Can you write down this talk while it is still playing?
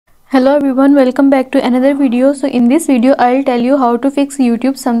Hello everyone, welcome back to another video. So in this video I'll tell you how to fix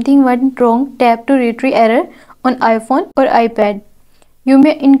YouTube something went wrong tap to retry error on iPhone or iPad. You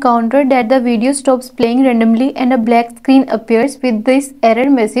may encounter that the video stops playing randomly and a black screen appears with this error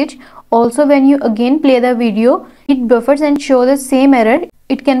message. Also, when you again play the video, it buffers and shows the same error.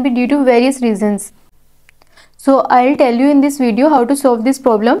 It can be due to various reasons. So I'll tell you in this video how to solve this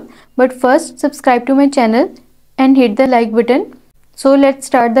problem. But first, subscribe to my channel and hit the like button. So let's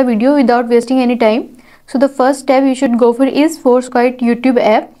start the video without wasting any time. So the first step you should go for is force quiet YouTube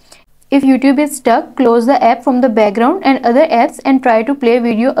app. If YouTube is stuck, close the app from the background and other apps and try to play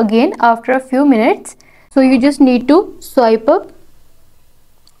video again after a few minutes. So you just need to swipe up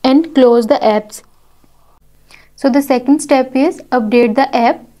and close the apps. So the second step is update the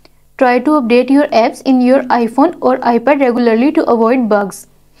app. Try to update your apps in your iPhone or iPad regularly to avoid bugs.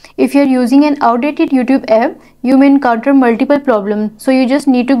 If you are using an outdated YouTube app, you may encounter multiple problems. So you just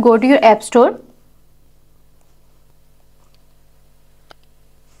need to go to your app store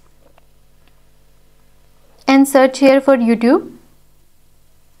and search here for YouTube.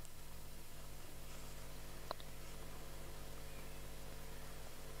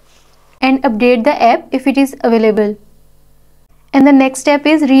 And update the app if it is available. And the next step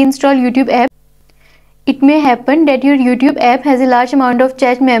is reinstall YouTube app. It may happen that your YouTube app has a large amount of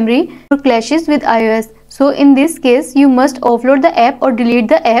cache memory or clashes with iOS. So in this case, you must offload the app or delete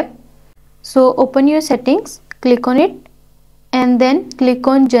the app. So open your settings, click on it and then click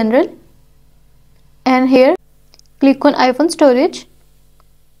on General. And here click on iPhone storage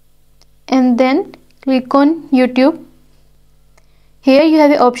and then click on YouTube. Here you have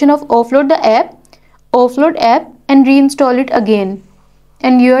the option of offload the app, offload app and reinstall it again.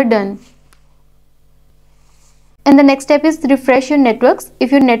 And you are done. And the next step is refresh your networks.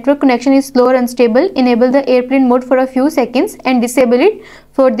 If your network connection is slow or unstable, enable the airplane mode for a few seconds and disable it.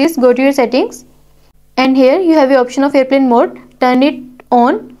 For this, go to your settings. And here you have the option of airplane mode. Turn it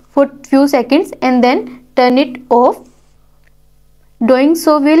on for few seconds and then turn it off. Doing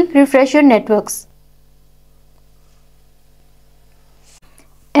so will refresh your networks.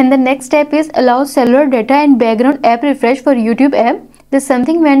 And the next step is allow cellular data and background app refresh for YouTube app. There's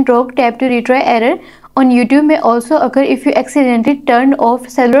something went wrong tap to retry error on YouTube may also occur if you accidentally turned off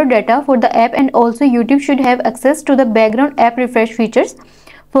cellular data for the app, and also YouTube should have access to the background app refresh features.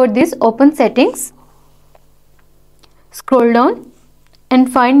 For this, open settings, scroll down and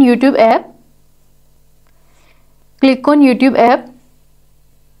find YouTube app. Click on YouTube app.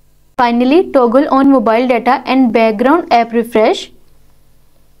 Finally, toggle on mobile data and background app refresh.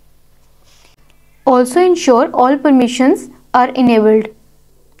 Also ensure all permissions are enabled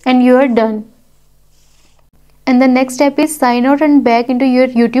and you are done. And the next step is sign out and back into your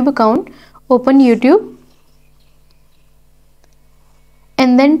YouTube account. Open YouTube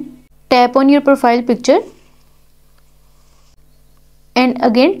and then tap on your profile picture and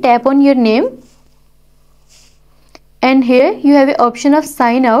again tap on your name. And here you have an option of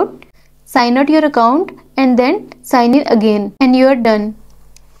sign out your account and then sign in again and you are done.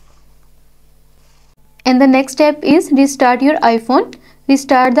 And the next step is restart your iPhone.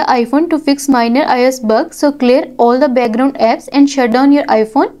 Restart the iPhone to fix minor iOS bugs. So clear all the background apps and shut down your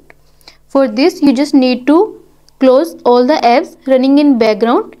iPhone. For this, you just need to close all the apps running in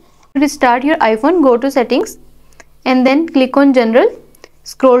background. To restart your iPhone, go to settings and then click on General.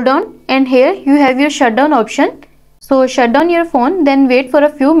 Scroll down and here you have your shutdown option. So shut down your phone, then wait for a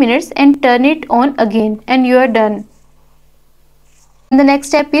few minutes and turn it on again and you are done. And the next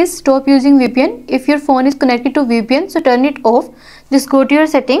step is stop using VPN. If your phone is connected to VPN, so turn it off. Just go to your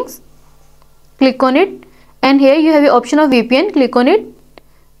settings, click on it and here you have the option of VPN, click on it.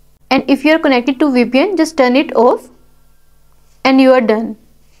 And if you are connected to VPN, just turn it off and you are done.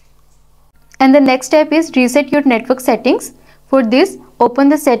 And the next step is reset your network settings. For this, open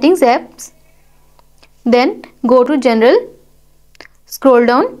the settings apps, then go to General, scroll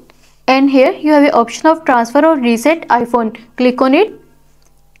down and here you have the option of transfer or reset iPhone. Click on it,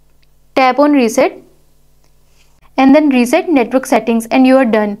 tap on reset and then reset network settings and you are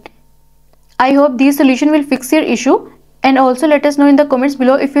done. I hope this solution will fix your issue, and also let us know in the comments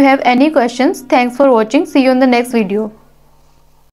below if you have any questions. Thanks for watching. See you in the next video.